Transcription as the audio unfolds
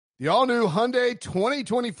The all-new Hyundai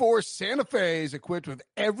 2024 Santa Fe is equipped with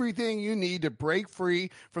everything you need to break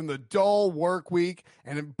free from the dull work week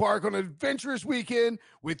and embark on an adventurous weekend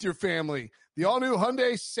with your family. The all-new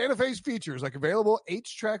Hyundai Santa Fe's features like available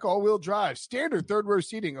H-Track all-wheel drive, standard third-row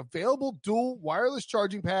seating, available dual wireless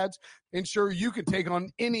charging pads, ensure you can take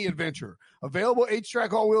on any adventure. Available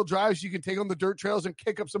H-Track all-wheel drives, you can take on the dirt trails and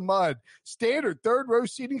kick up some mud. Standard third-row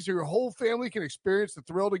seating so your whole family can experience the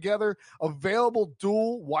thrill together. Available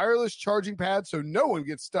dual wireless charging pads so no one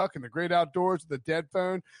gets stuck in the great outdoors with a dead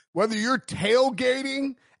phone. Whether you're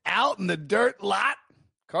tailgating out in the dirt lot,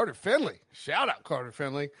 Carter Finley, shout out Carter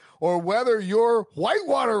Finley, or whether you're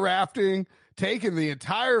whitewater rafting, taking the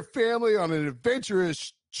entire family on an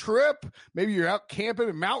adventurous trip, maybe you're out camping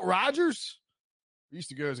in Mount Rogers. I used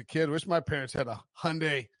to go as a kid. Wish my parents had a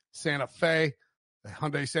Hyundai Santa Fe. The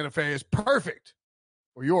Hyundai Santa Fe is perfect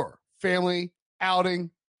for your family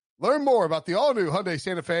outing. Learn more about the all-new Hyundai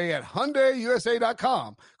Santa Fe at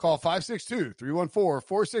HyundaiUSA.com. Call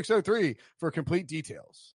 562-314-4603 for complete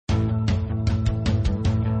details.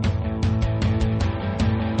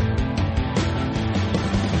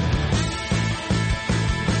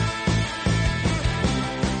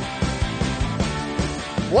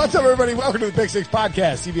 What's up, everybody? Welcome to the Pick Six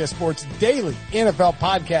Podcast, CBS Sports Daily NFL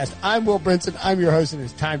Podcast. I'm Will Brinson. I'm your host, and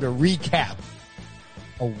it's time to recap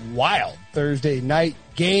a wild Thursday night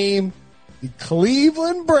game. The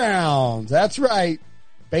Cleveland Browns. That's right.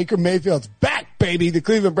 Baker Mayfield's back, baby. The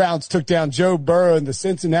Cleveland Browns took down Joe Burrow and the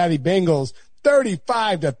Cincinnati Bengals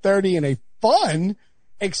 35-30 in a fun,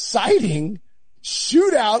 exciting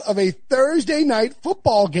shootout of a Thursday night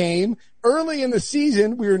football game. Early in the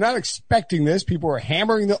season, we were not expecting this. People were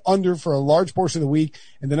hammering the under for a large portion of the week,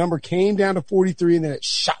 and the number came down to 43, and then it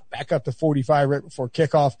shot back up to 45 right before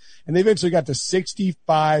kickoff, and they eventually got to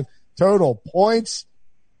 65 total points.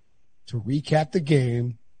 To recap the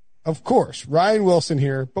game, of course, Ryan Wilson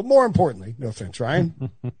here, but more importantly, no offense,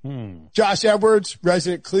 Ryan, Josh Edwards,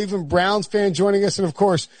 resident Cleveland Browns fan, joining us, and of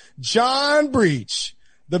course, John Breach,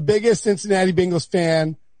 the biggest Cincinnati Bengals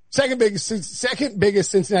fan, second biggest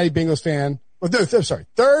Cincinnati Bengals fan.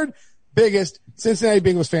 Third biggest Cincinnati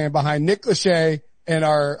Bengals fan behind Nick Lachey and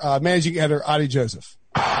our managing editor, Adi Joseph.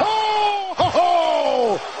 Ho, ho,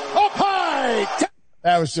 ho! Up high!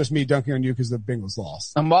 That was just me dunking on you because the Bengals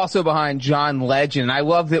lost. I'm also behind John Legend. I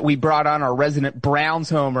love that we brought on our resident Browns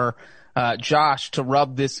homer, Josh, to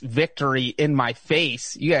rub this victory in my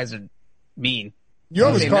face. You guys are mean. You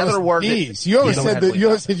almost called us D's. You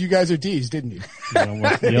almost said you guys are D's, didn't you?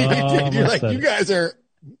 You're like, you guys are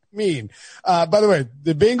mean. By the way,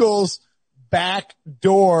 the Bengals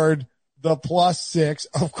backdoored the +6.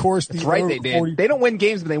 Of course, that's right. They did. They don't win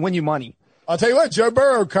games, but they win you money. I'll tell you what, Joe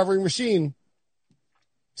Burrow covering machine.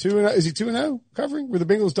 2-0. Is he 2-0 covering? Were the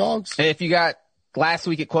Bengals dogs? If you got last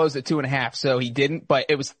week, it closed at 2.5, so he didn't. But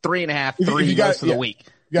it was 3.5. Three most of the week.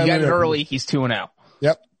 You got it early. He's 2-0.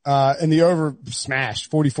 Yep. And the over smashed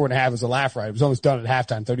 44.5 was a laugh, right? It was almost done at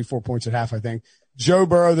halftime, 34 points at half, I think. Joe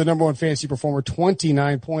Burrow, the number one fantasy performer,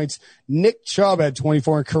 29 points. Nick Chubb had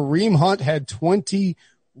 24 and Kareem Hunt had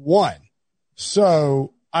 21.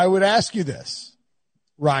 So I would ask you this,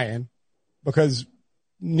 Ryan, because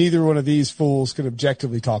neither one of these fools can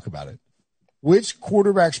objectively talk about it. Which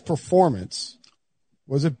quarterback's performance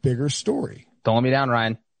was a bigger story? Don't let me down,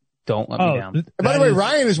 Ryan. Don't let me down. By the way,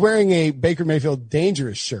 Ryan is wearing a Baker Mayfield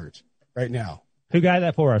dangerous shirt right now. Who got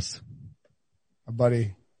that for us? Our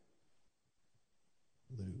buddy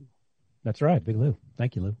Lou. That's right, Big Lou.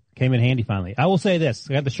 Thank you, Lou. Came in handy finally. I will say this.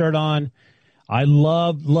 I got the shirt on. I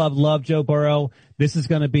love Joe Burrow. This is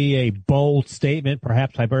going to be a bold statement,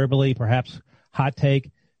 perhaps hyperbole, perhaps hot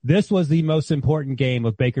take. This was the most important game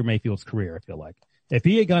of Baker Mayfield's career, I feel like. If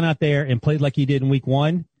he had gone out there and played like he did in week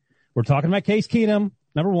 1, we're talking about Case Keenum,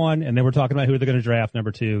 number 1, and then we're talking about who they're going to draft,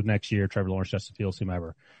 number 2, next year, Trevor Lawrence, Justin Fields,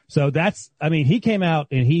 whomever. So he came out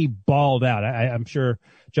and he balled out. I'm sure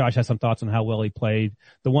Josh has some thoughts on how well he played.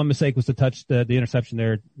 The one mistake was to touch the interception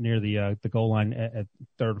there near the goal line at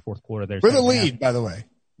third or fourth quarter there. With a lead, by the way.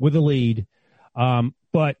 With a lead.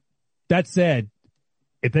 But that said,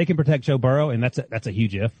 if they can protect Joe Burrow, and that's a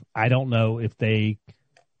huge if, I don't know if they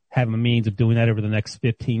have a means of doing that over the next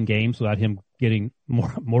 15 games without him getting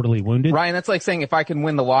mortally wounded. Ryan, that's like saying if I can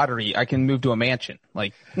win the lottery, I can move to a mansion.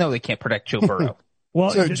 Like, no, they can't protect Joe Burrow.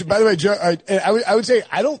 Well, so, by the way, Joe, I would say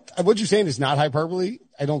what you're saying is not hyperbole.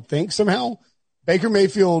 I don't think somehow. Baker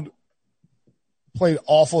Mayfield played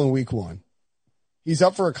awful in week 1. He's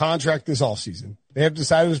up for a contract this offseason. They have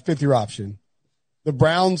decided his 5th-year option. The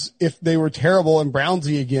Browns, if they were terrible and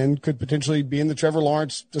Brownsy again, could potentially be in the Trevor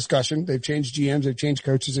Lawrence discussion. They've changed GMs, they've changed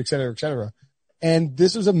coaches, et cetera, et cetera. And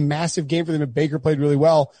this was a massive game for them, and Baker played really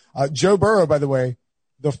well. Joe Burrow, by the way,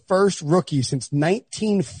 the first rookie since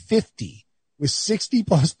 1950 with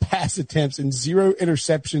 60-plus pass attempts and 0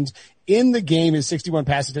 interceptions in the game. His 61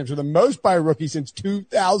 pass attempts were the most by a rookie since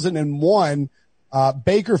 2001.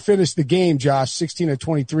 Baker finished the game, Josh, 16 of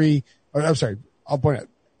 23. I'm sorry, I'll point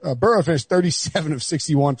out. Burrow finished 37 of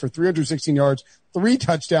 61 for 316 yards, 3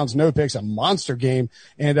 touchdowns, no picks, a monster game.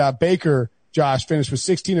 And Baker, Josh, finished with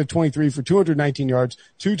 16 of 23 for 219 yards,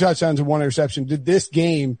 2 touchdowns and 1 interception. Did this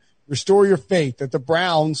game restore your faith that the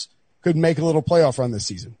Browns could make a little playoff run this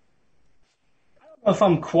season? I don't know if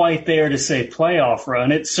I'm quite there to say playoff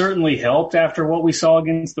run. It certainly helped after what we saw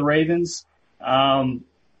against the Ravens.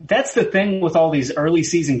 That's the thing with all these early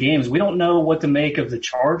season games. We don't know what to make of the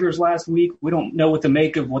Chargers last week. We don't know what to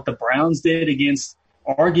make of what the Browns did against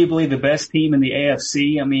arguably the best team in the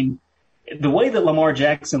AFC. I mean, the way that Lamar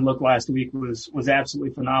Jackson looked last week was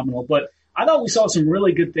absolutely phenomenal. But I thought we saw some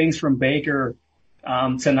really good things from Baker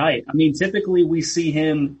tonight. I mean, typically we see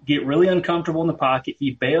him get really uncomfortable in the pocket. He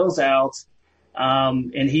bails out,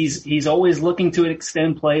 and he's always looking to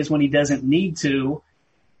extend plays when he doesn't need to.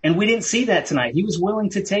 And we didn't see that tonight. He was willing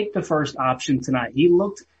to take the first option tonight. He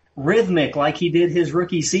looked rhythmic like he did his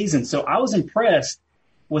rookie season. So I was impressed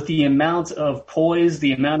with the amount of poise,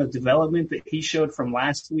 the amount of development that he showed from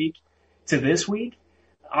last week to this week.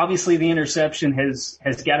 Obviously, the interception has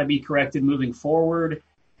got to be corrected moving forward.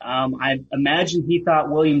 I imagine he thought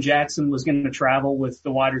William Jackson was going to travel with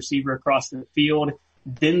the wide receiver across the field.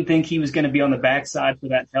 Didn't think he was going to be on the backside for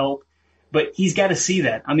that help. But he's got to see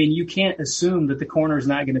that. I mean, you can't assume that the corner is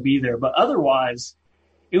not going to be there. But otherwise,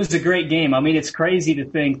 it was a great game. I mean, it's crazy to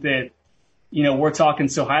think that, we're talking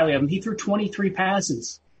so highly of him. He threw 23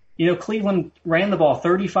 passes. Cleveland ran the ball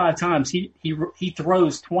 35 times. He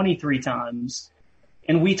throws 23 times.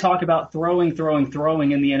 And we talk about throwing in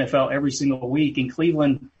the NFL every single week. And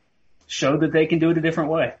Cleveland showed that they can do it a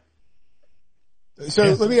different way.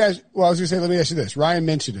 So let me ask you this. Ryan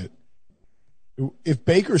mentioned it. If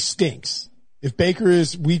Baker stinks, if Baker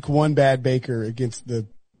is week 1 bad Baker against the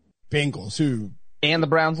Bengals, and the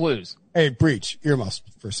Browns lose. Hey, breach, earmuffs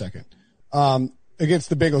for a second. Against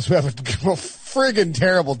the Bengals, who have a friggin'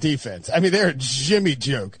 terrible defense. I mean, they're a Jimmy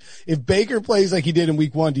joke. If Baker plays like he did in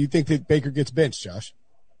week 1, do you think that Baker gets benched, Josh?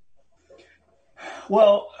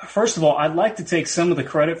 Well, first of all, I'd like to take some of the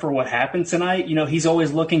credit for what happened tonight. He's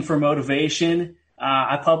always looking for motivation.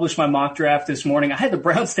 I published my mock draft this morning. I had the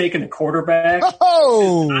Browns taking a quarterback.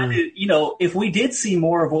 Oh! If we did see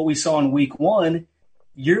more of what we saw in week 1,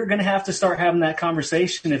 you're going to have to start having that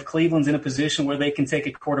conversation if Cleveland's in a position where they can take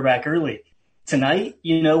a quarterback early. Tonight,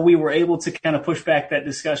 we were able to kind of push back that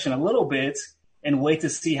discussion a little bit and wait to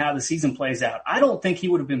see how the season plays out. I don't think he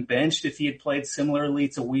would have been benched if he had played similarly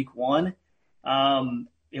to week 1.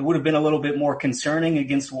 It would have been a little bit more concerning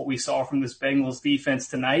against what we saw from this Bengals defense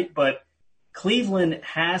tonight, but Cleveland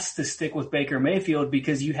has to stick with Baker Mayfield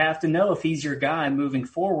because you have to know if he's your guy moving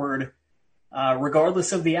forward,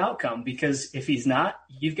 regardless of the outcome, because if he's not,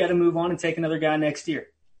 you've got to move on and take another guy next year.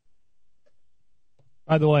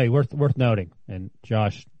 By the way, worth noting, and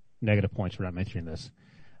Josh, negative points for not mentioning this.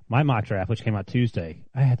 My mock draft, which came out Tuesday,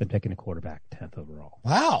 I had them taking a quarterback 10th overall.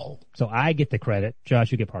 Wow. So I get the credit.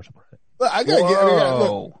 Josh, you get partial credit. But I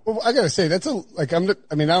gotta say, I don't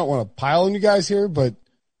want to pile on you guys here, but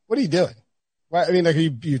what are you doing? I mean, like, are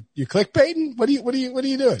you clickbaiting? What are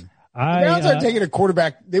you doing? The Browns aren't taking a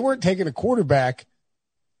quarterback. They weren't taking a quarterback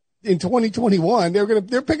in 2021.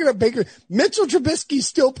 They're picking up Baker. Mitchell Trubisky's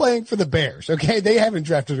still playing for the Bears. Okay. They haven't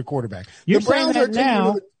drafted a quarterback. You're the Browns saying that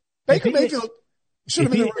now. Baker Mayfield should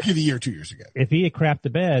have been the rookie of the year 2 years ago. If he had crapped the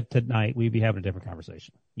bed tonight, we'd be having a different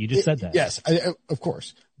conversation. You just said that. Yes, of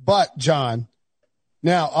course. But John,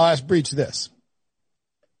 now I'll ask Breach this.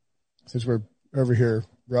 Since we're over here,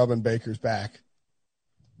 rubbing Baker's back.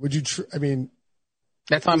 Would you,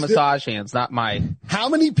 that's my massage hands, not my. How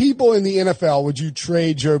many people in the NFL would you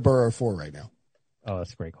trade Joe Burrow for right now? Oh,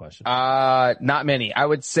 that's a great question. Not many. I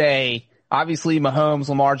would say, obviously, Mahomes,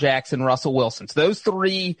 Lamar Jackson, Russell Wilson. So those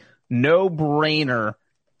 3, no brainer.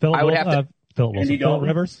 Phillip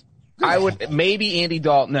Rivers. I would, maybe Andy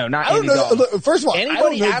Dalton. No, not Andy Dalton. Look, first of all,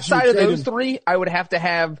 anybody outside of those 3, I would have to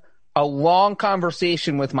have a long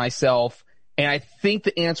conversation with myself. And I think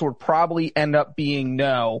the answer would probably end up being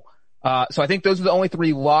no. So I think those are the only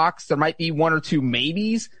 3 locks. There might be 1 or 2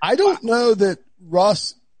 maybes. I don't know that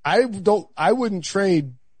I wouldn't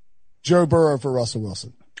trade Joe Burrow for Russell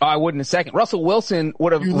Wilson. Oh, I would in a second. Russell Wilson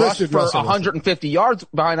would have rushed for 150 yards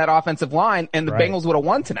behind that offensive line, and the Bengals would have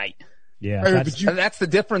won tonight. Yeah. That's the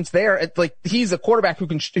difference there. It's like, he's a quarterback who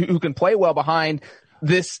can play well behind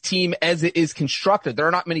this team as it is constructed. There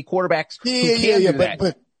are not many quarterbacks who can do that.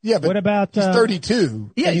 But what about he's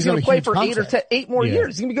 32? Yeah, he's going to play for contract. 8 more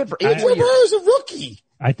years. He's going to be good for 8 more Joe years. Burrow's a rookie.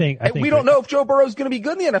 I think we don't know if Joe Burrow's going to be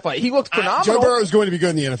good in the NFL. He looks phenomenal. Joe Burrow's going to be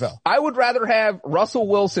good in the NFL. I would rather have Russell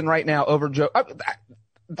Wilson right now over Joe.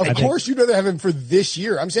 Of course, you'd rather have him for this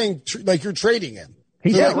year. I'm saying like you're trading him.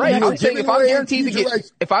 Yeah, right. I'm saying if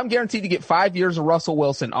I'm guaranteed to get 5 years of Russell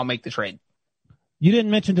Wilson, I'll make the trade. You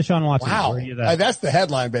didn't mention Deshaun Watson. Wow, that's the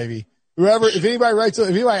headline, baby. If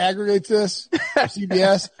anybody aggregates this,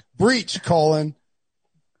 CBS breach :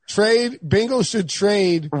 trade. Bengals should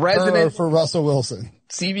trade Burrow for Russell Wilson.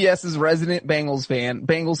 CBS's resident Bengals fan,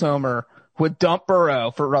 Bengals homer, would dump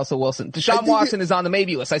Burrow for Russell Wilson. Deshaun Watson is on the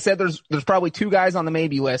maybe list. I said there's probably 2 guys on the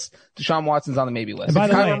maybe list. Deshaun Watson's on the maybe list.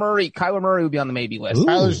 Kyler Murray would be on the maybe list.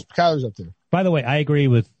 Kyler's up there. By the way, I agree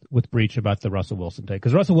with Breach about the Russell Wilson take,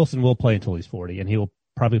 because Russell Wilson will play until he's 40, and he will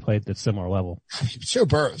probably play at that similar level. Joe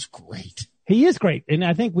Burrow's great. He is great, and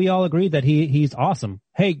I think we all agree that he's awesome.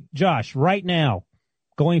 Hey, Josh, right now,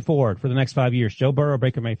 going forward for the next 5 years, Joe Burrow,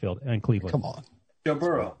 Baker Mayfield, and Cleveland. Come on. Joe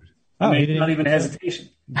Burrow. Oh, not even hesitation.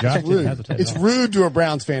 Josh didn't hesitate. It's rude to a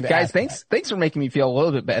Browns fan to guys, ask thanks for making me feel a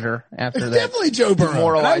little bit better after that. It's definitely Joe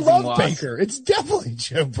Burrow. And I love Baker. It's definitely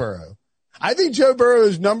Joe Burrow. I think Joe Burrow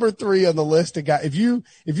is number 3 on the list of guys. If you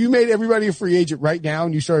made everybody a free agent right now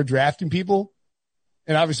and you started drafting people,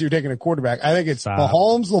 and obviously you're taking a quarterback, I think it's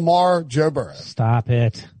Mahomes, Lamar, Joe Burrow. Stop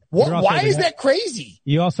it. Why is that crazy?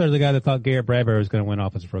 You also are the guy that thought Garrett Bradbury was going to win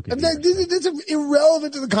offensive rookie. That's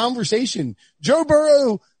irrelevant to the conversation. Joe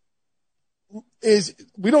Burrow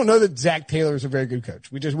we don't know that Zach Taylor is a very good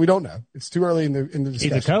coach. We don't know. It's too early in the discussion.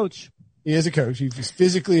 He's a coach. He is a coach. He's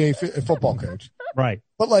physically a football coach. Right.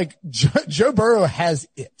 But like Joe Burrow has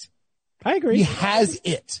it. I agree. He has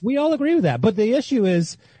it. We all agree with that. But the issue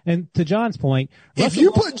is, and to John's point, if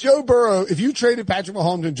you traded Patrick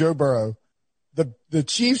Mahomes and Joe Burrow, the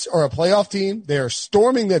Chiefs are a playoff team. They are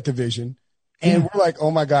storming that division. And we're like,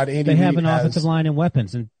 oh my God, Andy. They have an offensive line and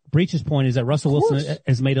weapons. And Breach's point is that Russell Wilson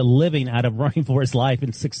has made a living out of running for his life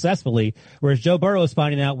and successfully, whereas Joe Burrow is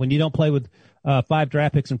finding out when you don't play with 5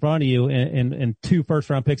 draft picks in front of you and 2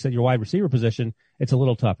 first-round picks at your wide receiver position, it's a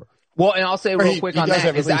little tougher. Well, and I'll say real quick on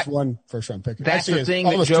that is that 1 first-round pick. That's the thing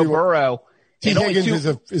that Joe Burrow. T. Higgins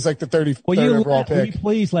is like the 33rd overall pick. Will you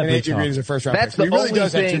please let me talk? Green is a first-round pick. That's the he really only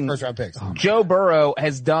does have 2 thing first-round picks. Joe Burrow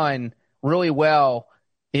has done really well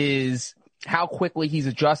is how quickly he's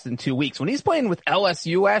adjusted in 2 weeks. When he's playing with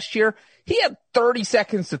LSU last year, he had 30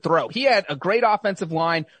 seconds to throw. He had a great offensive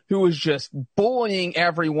line who was just bullying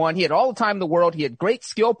everyone. He had all the time in the world. He had great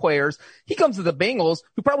skill players. He comes to the Bengals,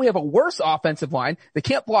 who probably have a worse offensive line. They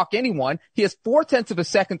can't block anyone. He has 0.4 of a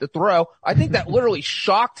second to throw. I think that literally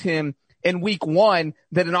shocked him in week 1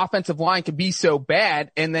 that an offensive line could be so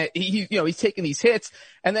bad and that he's taking these hits.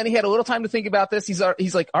 And then he had a little time to think about this. He's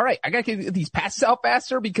like, all right, I got to get these passes out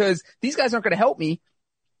faster because these guys aren't going to help me.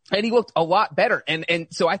 And he looked a lot better. And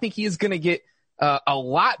so I think he is going to get a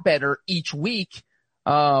lot better each week.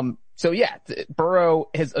 So yeah,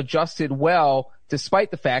 Burrow has adjusted well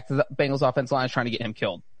despite the fact that the Bengals offensive line is trying to get him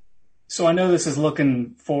killed. So I know this is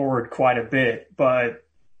looking forward quite a bit, but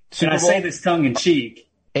I say this tongue in cheek.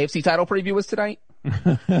 AFC title preview was tonight?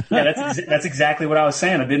 Yeah, that's exactly what I was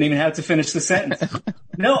saying. I didn't even have to finish the sentence.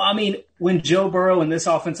 No, I mean, when Joe Burrow and this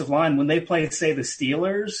offensive line, when they play, say, the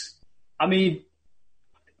Steelers, I mean,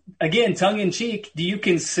 again, tongue in cheek, do you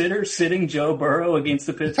consider sitting Joe Burrow against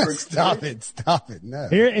the Pittsburgh Steelers? Stop it. No.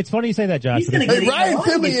 Here, it's funny you say that, Josh. Ryan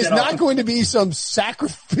Finley is not going to be some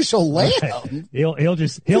sacrificial lamb. Right.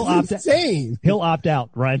 He'll opt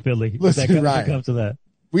out, Ryan Finley. Listen, Ryan, comes to that.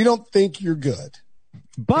 We don't think you're good.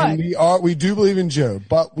 But we do believe in Joe,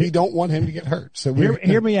 but we don't want him to get hurt. So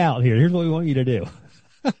hear me out here. Here's what we want you to do.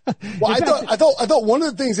 Well, I thought one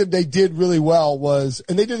of the things that they did really well was,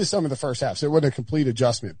 and they did this some in the first half, so it wasn't a complete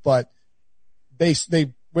adjustment, but they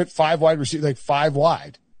went 5 wide receivers, like 5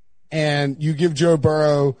 wide, and you give Joe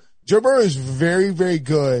Burrow is very, very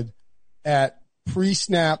good at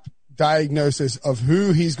pre-snap diagnosis of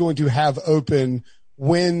who he's going to have open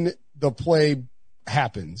when the play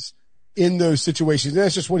happens in those situations. And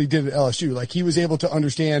that's just what he did at LSU. Like, he was able to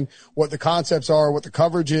understand what the concepts are, what the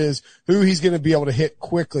coverage is, who he's going to be able to hit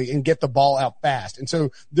quickly and get the ball out fast. And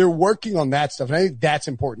so they're working on that stuff. And I think that's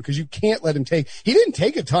important because you can't let him he didn't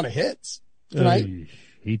take a ton of hits tonight.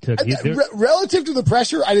 Relative to the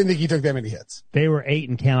pressure, I didn't think he took that many hits. They were 8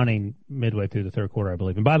 and counting midway through the third quarter, I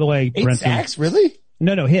believe. And by the way, 8 sacks, really?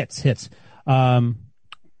 No, hits.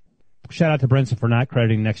 Shout out to Brinson for not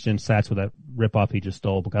crediting Next Gen Stats with that ripoff he just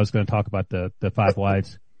stole, because I was going to talk about the 5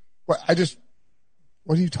 wides. What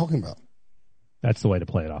are you talking about? That's the way to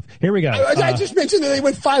play it off. Here we go. I just mentioned that they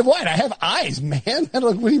went 5 wide. I have eyes, man.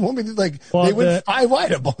 What do you want me to they went 5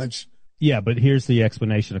 wide a bunch. Yeah, but here's the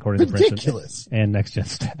explanation according to Ridiculous. Brinson and Next Gen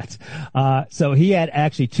Stats. So he had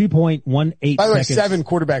actually 2.18 By the way, seconds. 7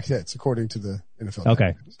 quarterback hits according to the NFL.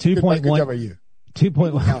 Okay. 2.1. Good job by you.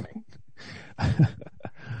 2.1. Counting.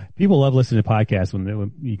 People love listening to podcasts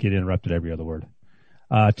when you get interrupted every other word.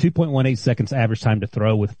 2.18 seconds average time to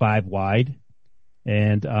throw with 5 wide.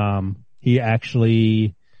 And, he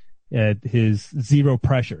actually, his 0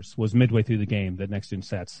 pressures was midway through the game that Next Gen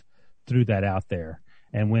Stats threw that out there.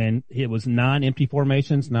 And when it was non-empty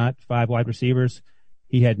formations, not 5 wide receivers,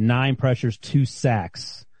 he had 9 pressures, 2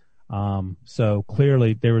 sacks. So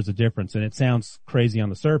clearly there was a difference, and it sounds crazy on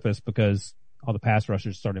the surface because all the pass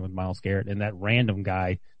rushers starting with Myles Garrett and that random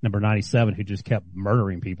guy, number 97, who just kept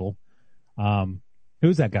murdering people.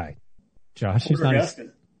 Who's that guy? Josh? He's not.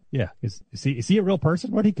 Yeah. Is he a real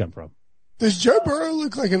person? Where'd he come from? Does Joe Burrow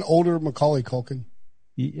look like an older Macaulay Culkin?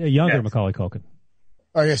 A younger Macaulay Culkin.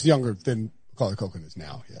 I guess younger than Macaulay Culkin is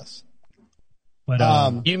now, yes.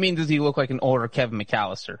 But you mean does he look like an older Kevin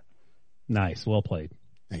McAllister? Nice. Well played.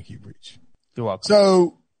 Thank you, Breach. You're welcome.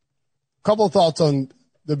 So, a couple of thoughts on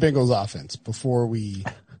the Bengals offense before we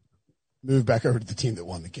move back over to the team that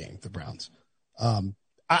won the game, the Browns.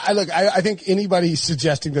 I think anybody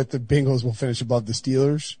suggesting that the Bengals will finish above the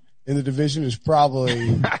Steelers in the division is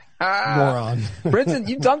probably moron. Brinson,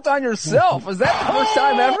 you dunked on yourself. Was that the first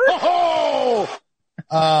time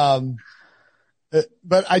ever?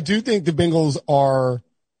 But I do think the Bengals are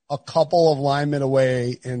a couple of linemen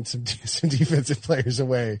away and some defensive players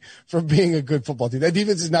away from being a good football team. That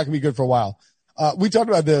defense is not going to be good for a while. We talked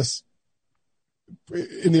about this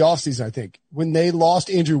in the offseason, I think, when they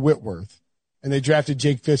lost Andrew Whitworth and they drafted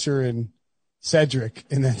Jake Fisher and Cedric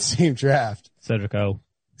in that same draft. Cedric O.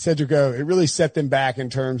 It really set them back in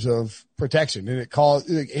terms of protection, and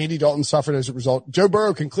Andy Dalton suffered as a result. Joe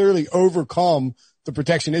Burrow can clearly overcome the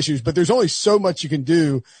protection issues, but there's only so much you can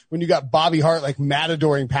do when you got Bobby Hart,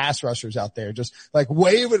 matadoring pass rushers out there, just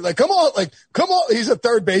waving, come on. He's a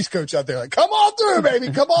third base coach out there. Come on through,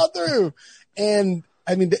 baby. Come on through. And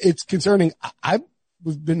I mean, it's concerning. I've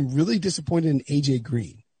been really disappointed in AJ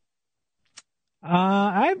Green.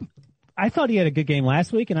 I thought he had a good game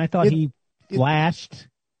last week, and I thought he flashed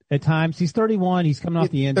at times. He's 31. He's coming off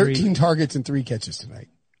the injury. 13 targets and 3 catches tonight.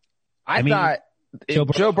 I thought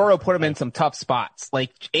Joe Burrow put him in some tough spots.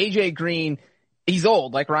 AJ Green, he's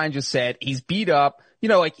old, like Ryan just said. He's beat up.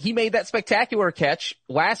 He made that spectacular catch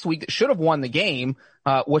last week that should have won the game,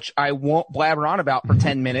 which I won't blabber on about for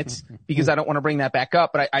 10 minutes because I don't want to bring that back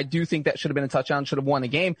up. But I do think that should have been a touchdown, should have won the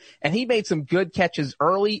game. And he made some good catches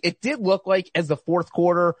early. It did look like as the fourth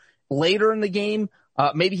quarter, later in the game,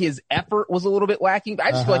 maybe his effort was a little bit lacking, but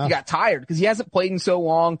I just feel like he got tired because he hasn't played in so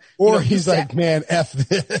long. Or he's like, man, F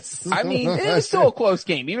this. I mean, it was still a close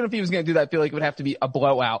game. Even if he was going to do that, I feel like it would have to be a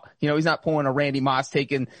blowout. He's not pulling a Randy Moss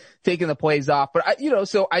taking the plays off. But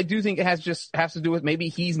so I do think it has to do with maybe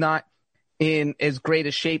he's not in as great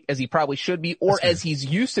a shape as he probably should be or as he's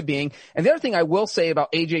used to being. And the other thing I will say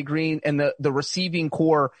about AJ Green and the receiving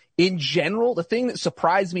core in general, the thing that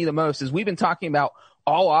surprised me the most is we've been talking about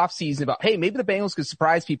all offseason about, hey, maybe the Bengals could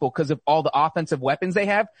surprise people because of all the offensive weapons they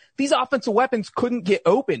have. These offensive weapons couldn't get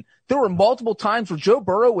open. There were multiple times where Joe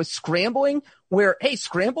Burrow was scrambling where, hey,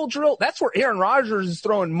 scramble drill, that's where Aaron Rodgers is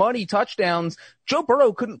throwing money touchdowns. Joe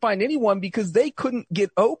Burrow couldn't find anyone because they couldn't get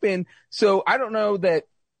open. So I don't know that,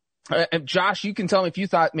 Josh, you can tell me if you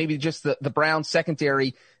thought maybe just the Browns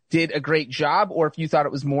secondary did a great job or if you thought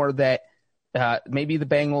it was more that maybe the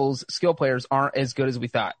Bengals skill players aren't as good as we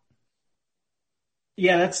thought.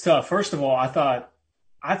 Yeah, that's tough. First of all, I thought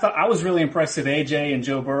I was really impressed that AJ and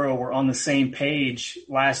Joe Burrow were on the same page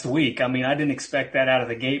last week. I mean, I didn't expect that out of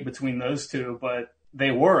the gate between those two, but they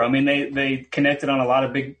were. I mean, they connected on a lot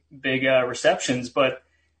of big receptions. But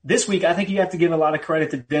this week, I think you have to give a lot of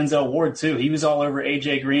credit to Denzel Ward too. He was all over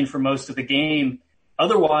AJ Green for most of the game.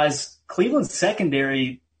 Otherwise, Cleveland's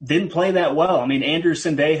secondary didn't play that well. I mean, Andrew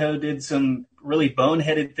Sendejo did some really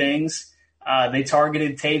boneheaded things. They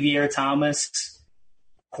targeted Tavier Thomas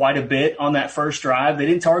quite a bit on that first drive. They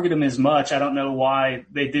didn't target him as much. I don't know why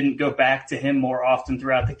they didn't go back to him more often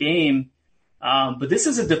throughout the game. But this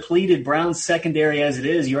is a depleted Browns secondary as it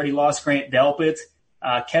is. You already lost Grant Delpit.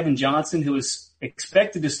 Kevin Johnson, who was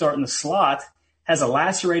expected to start in the slot, has a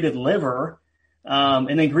lacerated liver.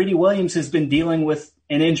 And then Greedy Williams has been dealing with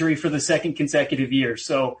an injury for the second consecutive year.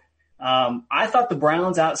 So I thought the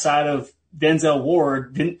Browns, outside of Denzel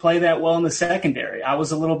Ward, didn't play that well in the secondary. I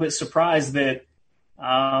was a little bit surprised that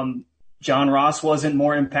John Ross wasn't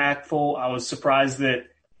more impactful. I was surprised that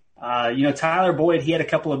Tyler Boyd, he had a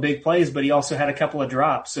couple of big plays, but he also had a couple of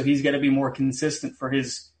drops. So he's got to be more consistent for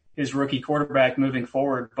his rookie quarterback moving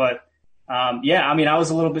forward. But, I was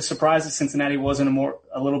a little bit surprised that Cincinnati wasn't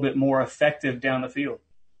a little bit more effective down the field.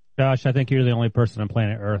 Josh, I think you're the only person on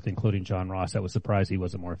planet Earth, including John Ross, that was surprised he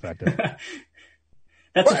wasn't more effective.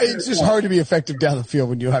 It's just hard to be effective down the field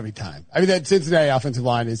when you don't have any time. I mean, that Cincinnati offensive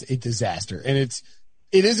line is a disaster, and it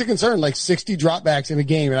is a concern, like 60 dropbacks in a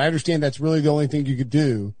game. And I understand that's really the only thing you could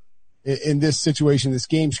do in this situation, this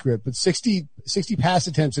game script, but 60 pass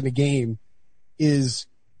attempts in a game is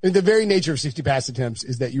the very nature of 60 pass attempts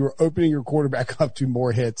is that you are opening your quarterback up to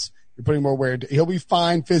more hits. You're putting more wear. He'll be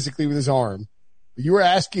fine physically with his arm. But you were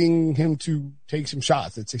asking him to take some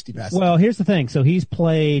shots at 60 passes. Well, here's the thing. So he's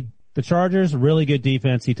played the Chargers, really good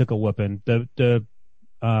defense. He took a whooping. The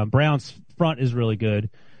Browns front is really good.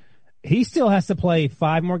 He still has to play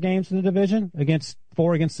 5 more games in the division against the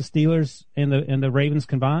Steelers and the Ravens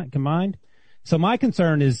combined. So my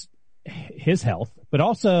concern is his health, but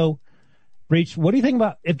also, Breach, what do you think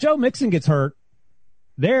about if Joe Mixon gets hurt?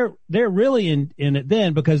 They're really in it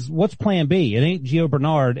then, because what's plan B? It ain't Gio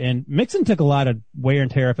Bernard, and Mixon took a lot of wear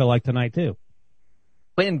and tear, I feel like, tonight too.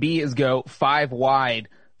 Plan B is go 5 wide,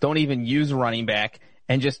 don't even use a running back,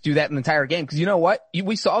 and just do that in the entire game. Because you know what?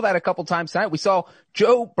 We saw that a couple times tonight. We saw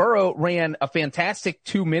Joe Burrow ran a fantastic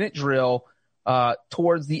 2-minute drill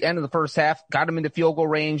towards the end of the first half, got him into field goal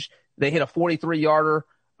range. They hit a 43-yarder.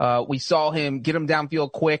 We saw him get him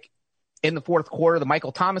downfield quick in the fourth quarter, the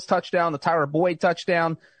Michael Thomas touchdown, the Tyler Boyd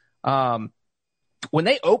touchdown. When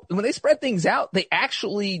they spread things out, they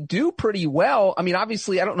actually do pretty well. I mean,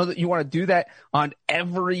 obviously, I don't know that you want to do that on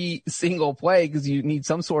every single play because you need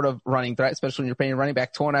some sort of running threat, especially when you're paying a running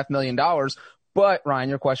back $2.5 million. But Ryan,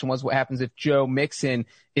 your question was what happens if Joe Mixon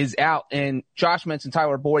is out? And Josh mentioned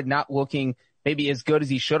Tyler Boyd not looking maybe as good as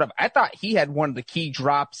he should have. I thought he had one of the key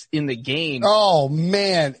drops in the game. Oh,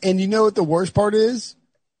 man. And you know what the worst part is?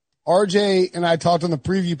 RJ and I talked on the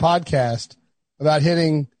preview podcast about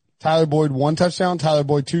hitting Tyler Boyd 1 touchdown, Tyler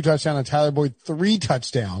Boyd 2 touchdown, and Tyler Boyd 3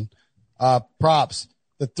 touchdown props.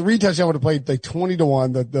 The 3 touchdown would have played like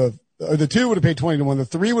 20-1. The 2 would have paid 20-1. The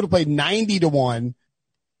 3 would have played 90-1,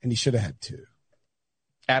 and he should have had 2.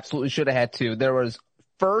 Absolutely should have had 2. There was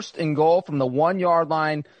 1st and goal from the 1-yard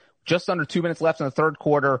line, just under 2 minutes left in the third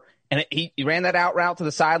quarter, and he ran that out route to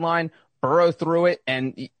the sideline. Burrow threw it,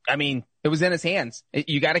 and I mean, it was in his hands.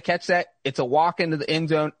 You got to catch that. It's a walk into the end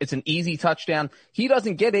zone. It's an easy touchdown. He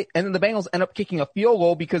doesn't get it, and then the Bengals end up kicking a field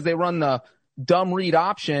goal because they run the dumb read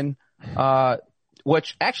option,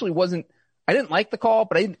 which actually wasn't – I didn't like the call,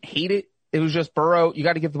 but I didn't hate it. It was just Burrow. You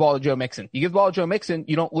got to give the ball to Joe Mixon. You give the ball to Joe Mixon,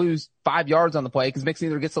 you don't lose 5 yards on the play because Mixon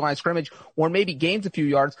either gets the line of scrimmage or maybe gains a few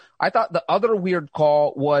yards. I thought the other weird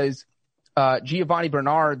call was Giovanni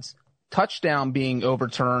Bernard's touchdown being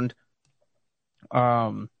overturned.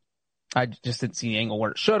 I just didn't see the angle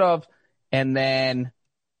where it should have. And then.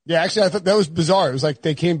 Yeah, actually, I thought that was bizarre. It was like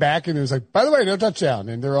they came back and it was like, by the way, no touchdown.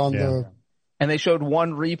 And they're on the. And they showed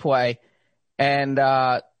one replay. And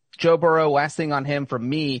Joe Burrow, last thing on him from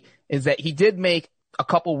me is that he did make a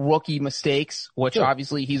couple rookie mistakes, which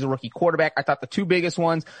obviously he's a rookie quarterback. I thought the 2 biggest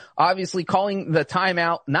ones, obviously calling the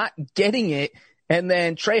timeout, not getting it. And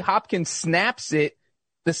then Trey Hopkins snaps it.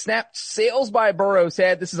 The snap sails by Burrow's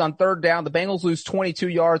head. This is on 3rd down. The Bengals lose 22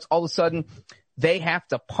 yards. All of a sudden, they have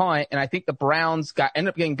to punt. And I think the Browns ended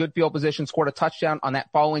up getting good field position, scored a touchdown on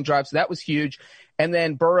that following drive. So that was huge. And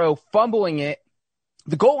then Burrow fumbling it.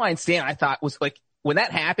 The goal line stand, I thought, was like, when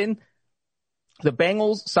that happened, the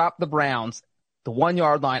Bengals stopped the Browns, the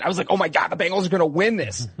 1-yard line. I was like, oh my God, the Bengals are going to win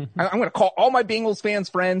this. I'm going to call all my Bengals fans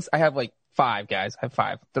friends. I have like 5 guys. I have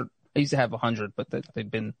 5. I used to have 100, but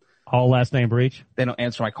they've been. All last name Breach. They don't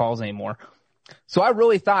answer my calls anymore. So I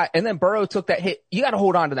really thought, and then Burrow took that hit. You got to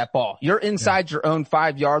hold on to that ball. You're inside your own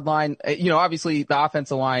 5-yard line. Obviously the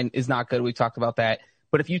offensive line is not good. We talked about that.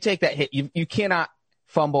 But if you take that hit, you cannot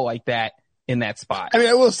fumble like that in that spot. I mean,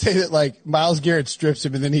 I will say that like Myles Garrett strips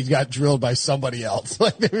him and then he got drilled by somebody else.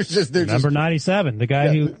 Like there was just number 97, the guy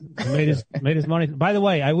who made his money. By the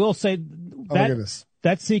way, I will say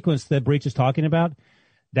that sequence that Breach is talking about.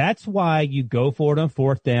 That's why you go for it on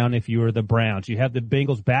 4th down if you are the Browns. You have the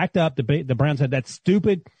Bengals backed up. The Browns had that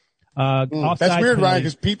stupid offside. That's weird, Ryan,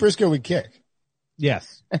 because Pete Prisco would kick.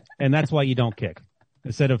 Yes, and that's why you don't kick.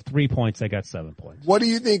 Instead of 3 points, they got 7 points. What do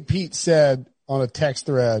you think Pete said on a text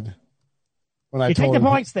thread when I told him? You take the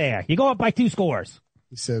points there. You go up by 2 scores.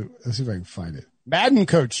 He said, let's see if I can find it. Madden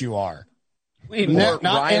coach you are. We need more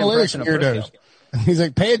not analytics weirdos. He's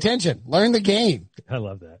like, pay attention. Learn the game. I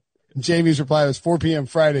love that. And Jamie's reply was 4 p.m.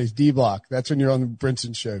 Fridays, D-Block. That's when you're on the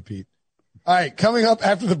Brinson show, Pete. All right, coming up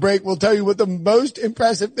after the break, we'll tell you what the most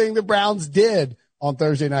impressive thing the Browns did on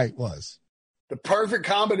Thursday night was. The perfect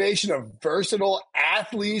combination of versatile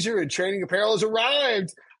athleisure and training apparel has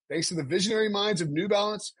arrived. Thanks to the visionary minds of New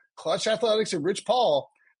Balance, Clutch Athletics, and Rich Paul,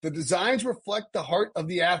 the designs reflect the heart of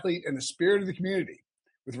the athlete and the spirit of the community.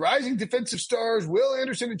 With rising defensive stars Will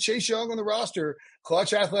Anderson and Chase Young on the roster,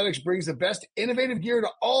 Clutch Athletics brings the best innovative gear to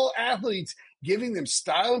all athletes, giving them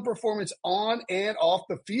style and performance on and off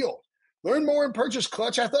the field. Learn more and purchase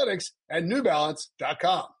Clutch Athletics at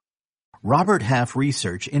newbalance.com. Robert Half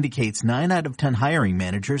research indicates 9 out of 10 hiring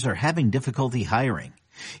managers are having difficulty hiring.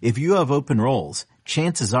 If you have open roles,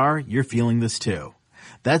 chances are you're feeling this too.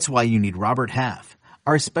 That's why you need Robert Half.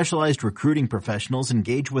 Our specialized recruiting professionals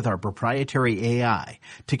engage with our proprietary AI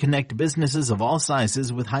to connect businesses of all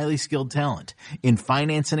sizes with highly skilled talent in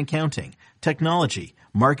finance and accounting, technology,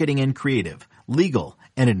 marketing and creative, legal,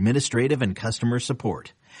 and administrative and customer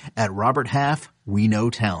support. At Robert Half, we know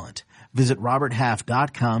talent. Visit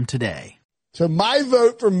roberthalf.com today. So my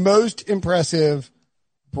vote for most impressive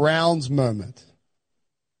Browns moment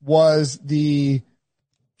was the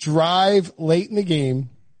drive late in the game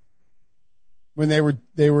when it was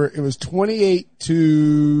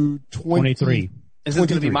 28-23. This is going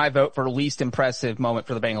to be my vote for least impressive moment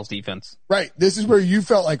for the Bengals defense. Right. This is where you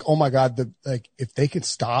felt like, oh my God, if they could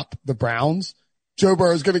stop the Browns, Joe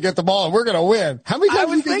Burrow's going to get the ball and we're going to win. How many times I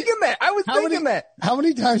was thinking that. How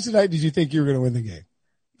many times tonight did you think you were going to win the game?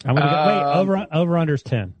 I'm going to over unders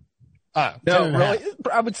 10. No, really?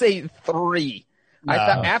 I would say 3. No. I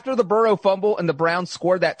thought after the Burrow fumble and the Browns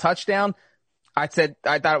scored that touchdown, I thought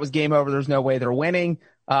it was game over. There's no way they're winning.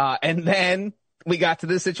 And then we got to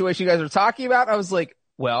this situation you guys are talking about. I was like,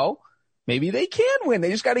 well, maybe they can win.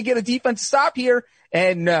 They just got to get a defensive stop here.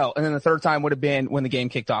 And no. And then the third time would have been when the game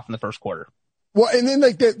kicked off in the first quarter. Well, and then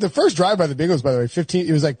like the first drive by the Bengals, by the way, 15,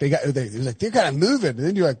 it was like they're kind of moving. And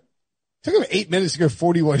then you're like, it took them 8 minutes to go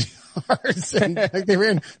 41 yards and like they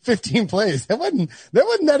ran 15 plays. That wasn't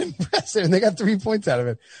that impressive. And they got 3 points out of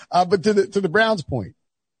it. But to the Browns point,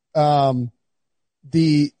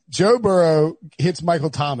 the Joe Burrow hits Michael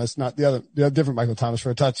Thomas, not the different Michael Thomas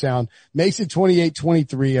for a touchdown, makes it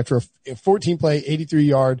 28-23 after a 14 play, 83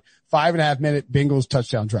 yard, 5.5 minute Bengals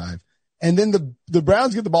touchdown drive. And then the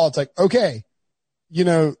Browns get the ball. It's like, okay, you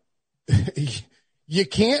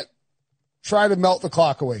can't try to melt the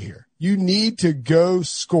clock away here. You need to go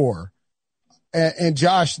score. And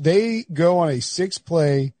Josh, they go on a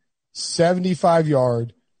 6-play,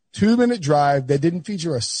 75-yard, 2-minute drive that didn't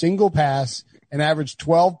feature a single pass and averaged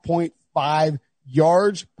 12.5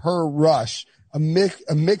 yards per rush, a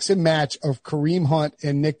mix and match of Kareem Hunt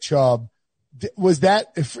and Nick Chubb. Was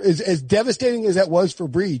that, as devastating as that was for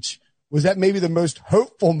Breach, was that maybe the most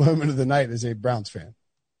hopeful moment of the night as a Browns fan?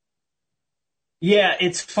 Yeah,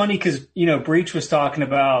 it's funny because, Breach was talking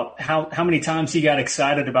about how many times he got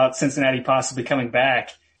excited about Cincinnati possibly coming back.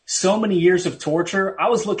 So many years of torture. I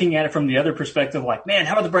was looking at it from the other perspective, like, man,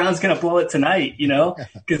 how are the Browns going to blow it tonight?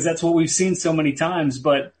 Because that's what we've seen so many times.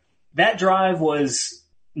 But that drive was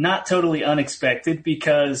not totally unexpected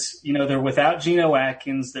because, they're without Geno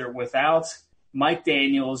Atkins. They're without Mike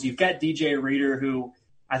Daniels. You've got DJ Reader, who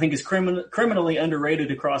I think is criminally underrated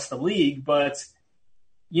across the league. But,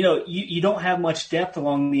 you don't have much depth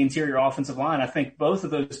along the interior offensive line. I think both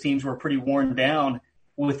of those teams were pretty worn down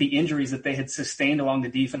with the injuries that they had sustained along the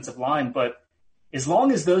defensive line. But as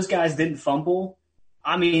long as those guys didn't fumble,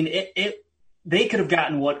 I mean, they could have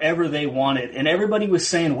gotten whatever they wanted. And everybody was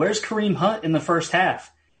saying, where's Kareem Hunt in the first half?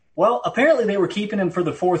 Well, apparently they were keeping him for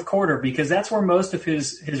the fourth quarter because that's where most of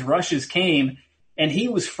his rushes came. And he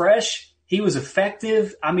was fresh. He was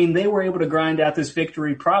effective. I mean, they were able to grind out this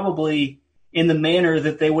victory probably in the manner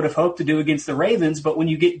that they would have hoped to do against the Ravens. But when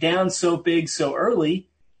you get down so big so early,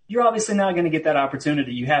 you're obviously not going to get that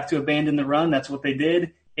opportunity. You have to abandon the run. That's what they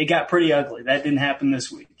did. It got pretty ugly. That didn't happen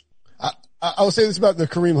this week. I will say this about the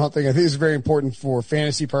Kareem Hunt thing. I think it's very important for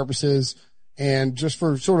fantasy purposes and just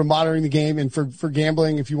for sort of monitoring the game and for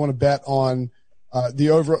gambling if you want to bet on the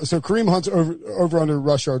over. So Kareem Hunt's over under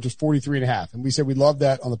rush yards was 43.5. And we said we love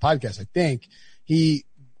that on the podcast. I think it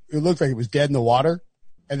looked like it was dead in the water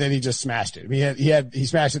and then he just smashed it. I mean, he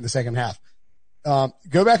smashed it in the second half.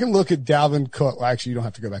 Go back and look at Dalvin Cook. Well, actually, you don't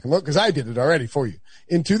have to go back and look because I did it already for you.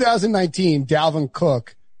 In 2019, Dalvin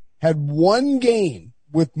Cook had one game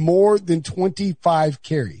with more than 25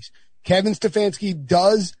 carries. Kevin Stefanski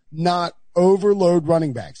does not overload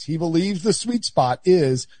running backs. He believes the sweet spot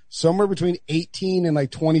is somewhere between 18 and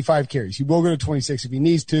like 25 carries. He will go to 26 if he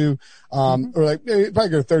needs to, or like probably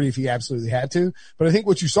go to 30 if he absolutely had to. But I think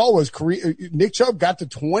what you saw was Nick Chubb got to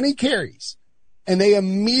 20 carries and they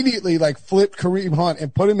immediately like flipped Kareem Hunt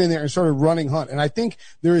and put him in there and started running Hunt. And I think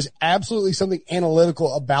there is absolutely something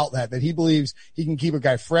analytical about that he believes he can keep a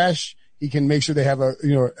guy fresh. He can make sure they have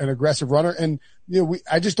an aggressive runner. And,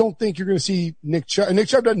 I just don't think you're going to see Nick Chubb. Nick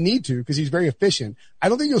Chubb doesn't need to because he's very efficient. I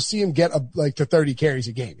don't think you'll see him get to 30 carries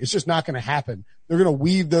a game. It's just not going to happen. They're going to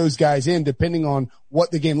weave those guys in depending on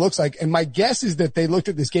what the game looks like. And my guess is that they looked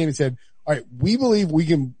at this game and said, all right, we believe we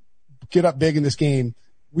can get up big in this game.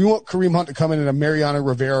 We want Kareem Hunt to come in a Mariano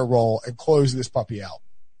Rivera role and close this puppy out.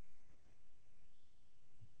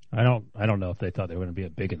 I don't know if they thought they were going to be a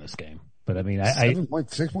big in this game. But I mean,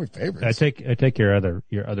 6-point favorites. I take your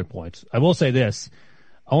other points. I will say this: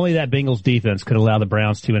 only that Bengals defense could allow the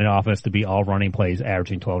Browns 2-minute offense to be all running plays,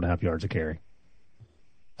 averaging 12.5 yards a carry.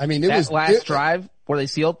 I mean, last drive where they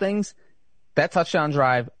sealed things. That touchdown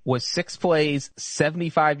drive was 6 plays,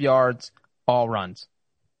 75 yards, all runs.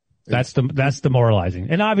 That's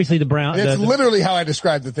demoralizing. And obviously the Browns. It's literally how I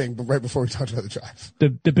described the thing, but right before we talked about the drive.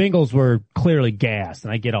 The Bengals were clearly gassed,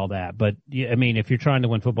 and I get all that. But I mean, if you're trying to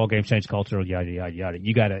win football games, change culture, yada yada yada,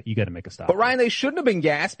 you gotta make a stop. But Ryan, they shouldn't have been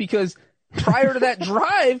gassed because prior to that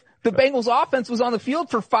drive, the Bengals offense was on the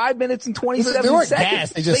field for 5 minutes and 27 seconds. They weren't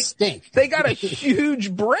gassed. They just stink. They got a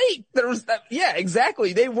huge break. Yeah,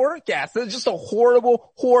 exactly. They weren't gassed. It was just a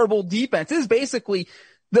horrible, horrible defense. This is basically.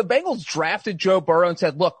 The Bengals drafted Joe Burrow and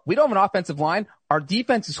said, look, we don't have an offensive line. Our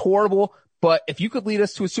defense is horrible, but if you could lead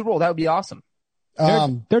us to a Super Bowl, that would be awesome.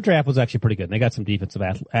 Their draft was actually pretty good. They got some defensive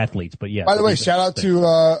athletes, but yeah. By the way, shout out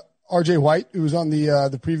to RJ White, who was on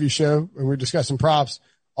the preview show, and we were discussing props.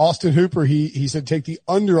 Austin Hooper, he said take the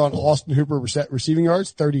under on Austin Hooper receiving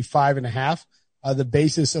yards, 35.5. The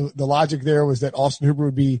basis of the logic there was that Austin Hooper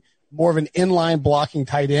would be more of an inline blocking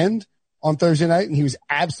tight end on Thursday night, and he was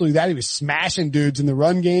absolutely that. He was smashing dudes in the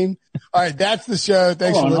run game. All right, that's the show.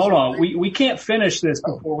 Thanks for listening. Hold on. We can't finish this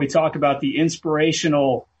before we talk about the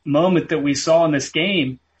inspirational moment that we saw in this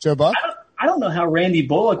game. Joe Buck? I don't know how Randy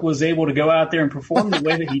Bullock was able to go out there and perform the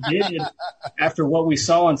way that he did after what we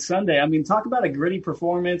saw on Sunday. I mean, talk about a gritty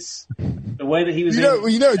performance, the way that he was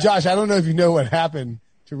Josh, I don't know if you know what happened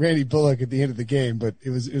to Randy Bullock at the end of the game, but it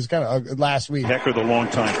was kind of last week. Heck of a long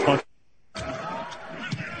time punt.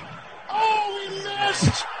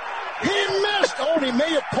 He missed. Oh, he may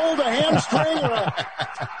have pulled a hamstring or a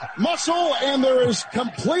muscle, and there is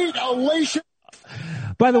complete elation.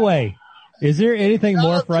 By the way, is there anything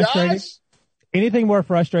more frustrating? Josh? Anything more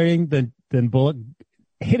frustrating than Bullock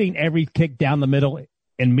hitting every kick down the middle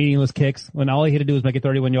in meaningless kicks when all he had to do was make a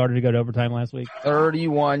 31-yarder to go to overtime last week?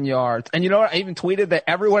 31 yards. And you know what? I even tweeted that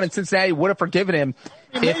everyone in Cincinnati would have forgiven him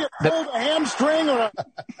if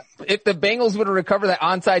the Bengals would have recovered that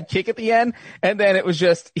onside kick at the end, and then it was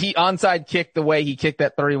just he onside kicked the way he kicked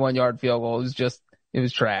that 31-yard field goal. It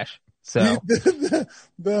was trash. So he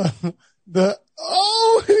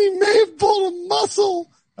may have pulled a muscle.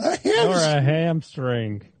 Or a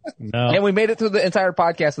hamstring. No. And we made it through the entire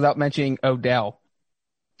podcast without mentioning Odell.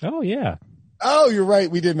 Oh, yeah. Oh, you're right.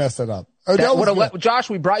 We did mess that up. Odell Josh,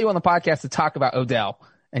 we brought you on the podcast to talk about Odell,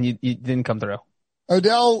 and you didn't come through.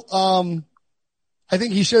 Odell, I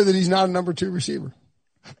think he showed that he's not a number 2 receiver.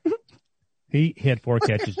 He had 4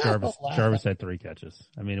 catches. Jarvis had 3 catches.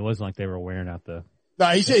 I mean, it wasn't like they were wearing out the. No,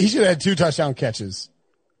 he should have had 2 touchdown catches.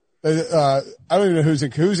 I don't even know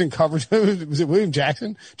who's in coverage. Was it William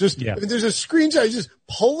Jackson? There's a screenshot. He's just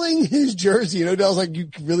pulling his jersey, and Odell's like, "You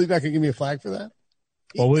really not gonna give me a flag for that?"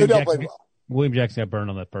 Well, William Jackson got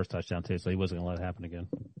burned on that first touchdown too, so he wasn't gonna let it happen again.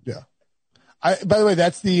 Yeah. By the way,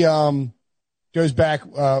 that's the goes back.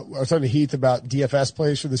 I was talking to Heath about DFS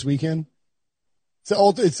plays for this weekend.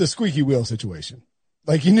 It's a squeaky wheel situation.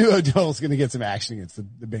 Like you knew Odell was gonna get some action against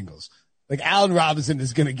the Bengals. Like Allen Robinson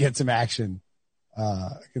is gonna get some action.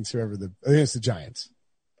 Against the Giants.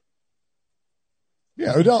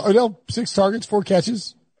 Yeah, Odell 6 targets, 4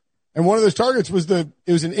 catches. And one of those targets was it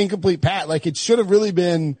was an incomplete pat. Like it should have really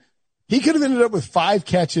been, he could have ended up with 5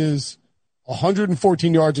 catches,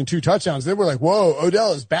 114 yards and 2 touchdowns. Then we're like, whoa,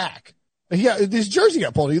 Odell is back. His jersey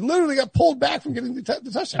got pulled. He literally got pulled back from getting the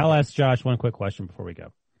touchdown. I'll ask Josh one quick question before we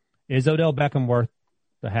go. Is Odell Beckham worth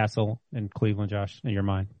the hassle in Cleveland, Josh, in your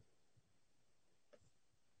mind?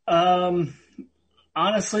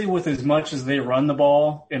 Honestly, with as much as they run the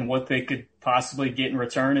ball and what they could possibly get in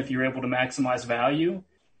return if you're able to maximize value,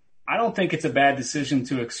 I don't think it's a bad decision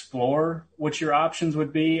to explore what your options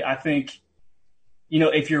would be. I think,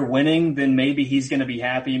 if you're winning, then maybe he's going to be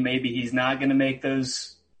happy. Maybe he's not going to make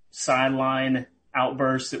those sideline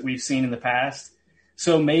outbursts that we've seen in the past.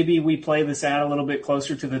 So maybe we play this out a little bit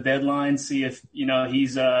closer to the deadline, see if,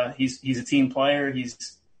 he's a team player.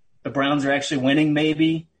 The Browns are actually winning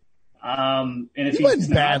maybe. And if he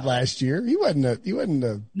wasn't bad last year. He wasn't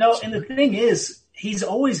a. No, and the thing is, he's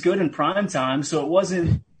always good in prime time, so it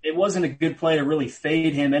wasn't a good play to really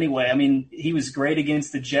fade him anyway. I mean, he was great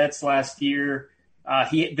against the Jets last year.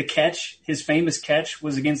 His famous catch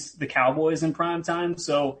was against the Cowboys in prime time.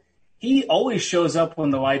 So he always shows up when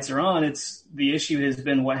the lights are on. The issue has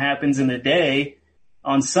been what happens in the day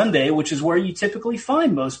on Sunday, which is where you typically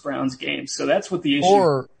find most Browns games. So that's what the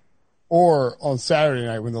issue. Or on Saturday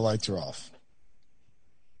night when the lights are off.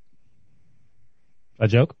 A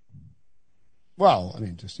joke? Well, I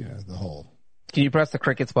mean, just, the whole. Can you press the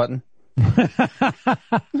crickets button?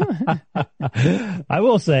 I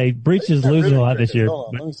will say, Breach is losing a lot this year. Hold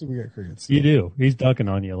on, let me see if we got crickets. You do. He's dunking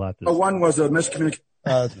on you a lot this year. One was a miscommunication.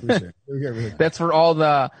 That's for all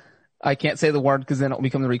the, I can't say the word because then it'll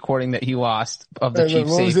become the recording that he lost of the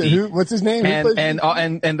Chiefs safety. What's his name? And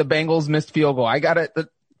the Bengals missed field goal. I got it.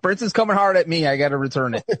 Prince is coming hard at me. I got to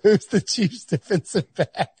return it. Who's the Chiefs defensive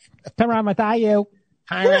back? Tyrann Mathieu.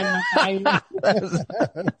 That's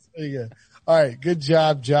pretty good. All right. Good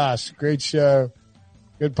job, Josh. Great show.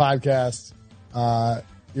 Good podcast.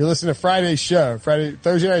 You're listening to Friday's show,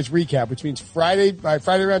 Thursday night's recap, which means Friday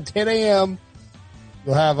around 10 a.m.,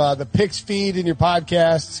 you'll have the picks feed in your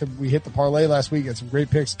podcast. So we hit the parlay last week. Got some great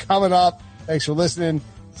picks coming up. Thanks for listening.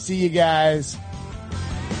 See you guys.